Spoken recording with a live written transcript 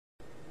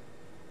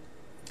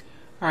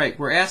Alright,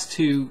 we're asked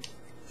to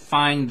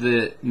find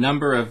the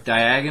number of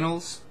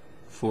diagonals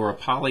for a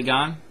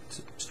polygon. It's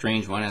a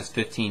strange one, it has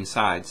 15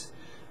 sides.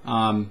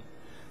 The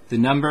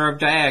number of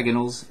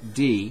diagonals,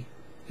 D,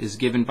 is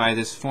given by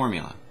this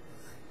formula.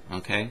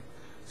 Okay?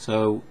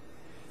 So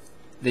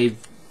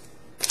they've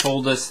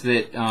told us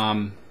that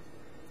the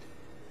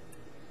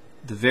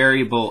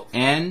variable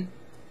n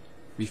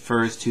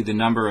refers to the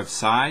number of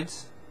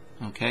sides,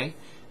 okay?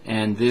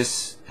 And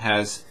this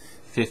has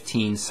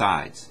 15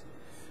 sides.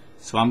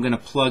 So I'm going to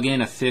plug in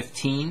a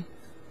 15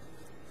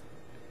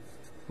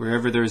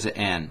 wherever there's an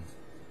n.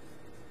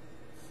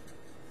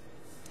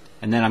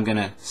 And then I'm going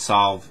to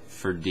solve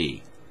for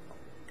D.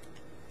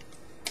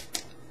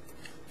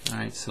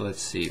 Alright, so let's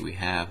see. We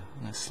have,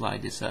 let's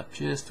slide this up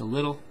just a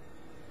little.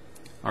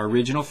 Our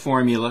original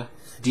formula,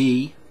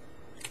 D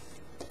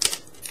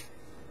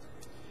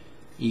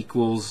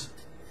equals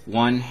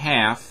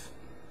 1/2.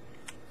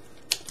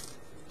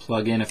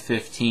 Plug in a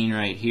 15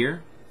 right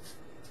here.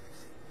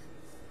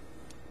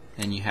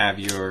 Then you have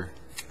your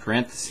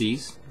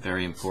parentheses,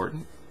 very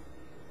important.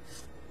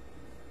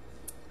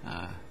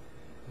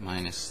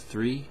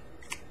 -3.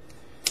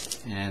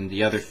 And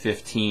the other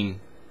 15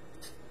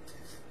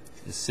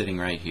 is sitting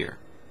right here.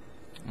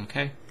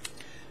 Okay?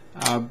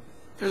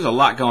 There's a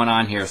lot going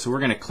on here, so we're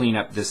going to clean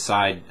up this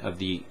side of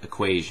the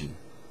equation.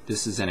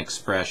 This is an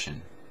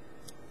expression,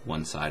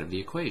 one side of the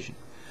equation.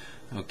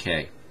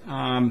 Okay.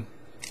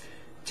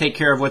 Take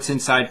care of what's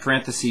inside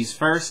parentheses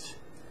first.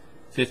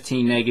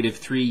 15 negative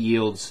 3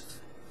 yields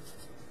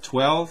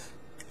 12.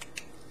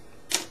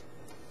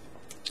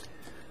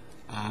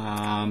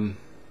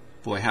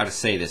 Boy, how to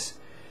say this.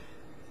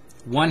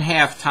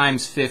 1/2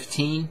 times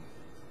 15.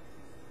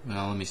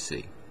 Well, let me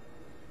see.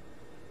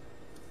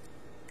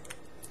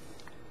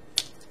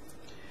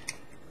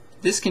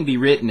 This can be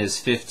written as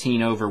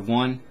 15 over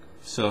 1.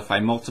 So if I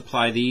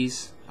multiply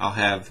these, I'll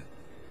have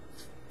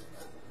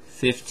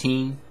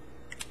 15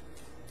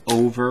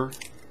 over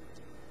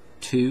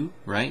 2,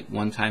 right?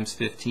 1 times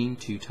 15,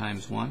 2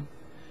 times 1.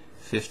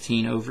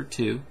 15 over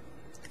 2.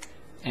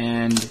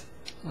 And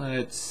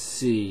let's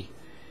see.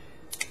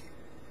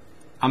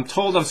 I'm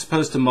told I'm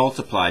supposed to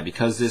multiply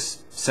because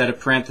this set of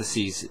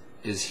parentheses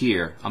is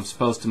here. I'm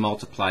supposed to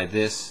multiply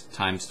this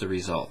times the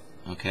result.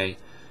 Okay?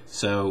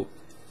 So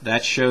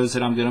that shows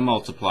that I'm going to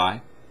multiply.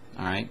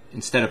 Alright?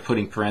 Instead of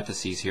putting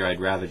parentheses here, I'd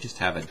rather just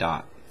have a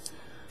dot.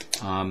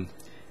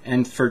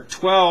 And for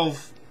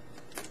 12,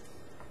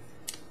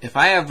 if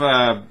I have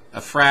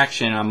a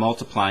fraction I'm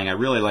multiplying, I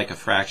really like a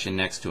fraction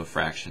next to a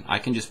fraction. I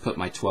can just put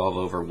my 12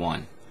 over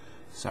 1.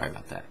 Sorry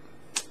about that.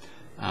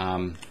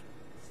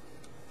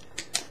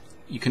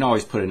 You can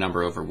always put a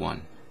number over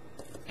 1.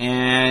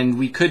 And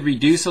we could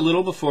reduce a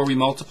little before we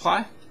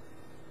multiply.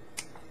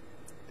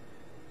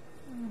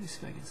 Let me see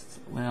if I can,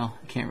 well,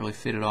 I can't really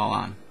fit it all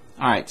on.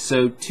 Alright,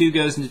 so 2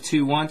 goes into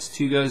 2 once,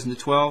 2 goes into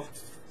 12,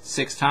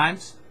 6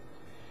 times.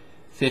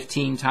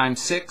 15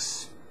 times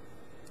 6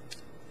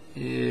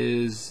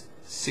 is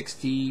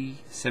 60,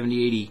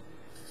 70, 80,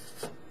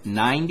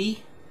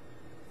 90.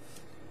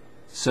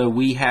 So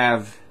we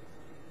have,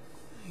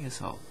 I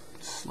guess I'll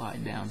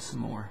slide down some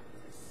more.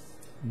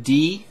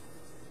 D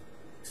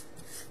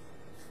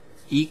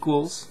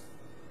equals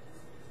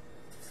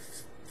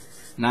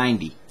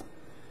 90.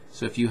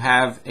 So if you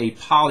have a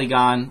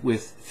polygon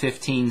with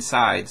 15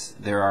 sides,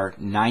 there are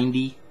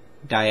 90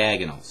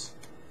 diagonals.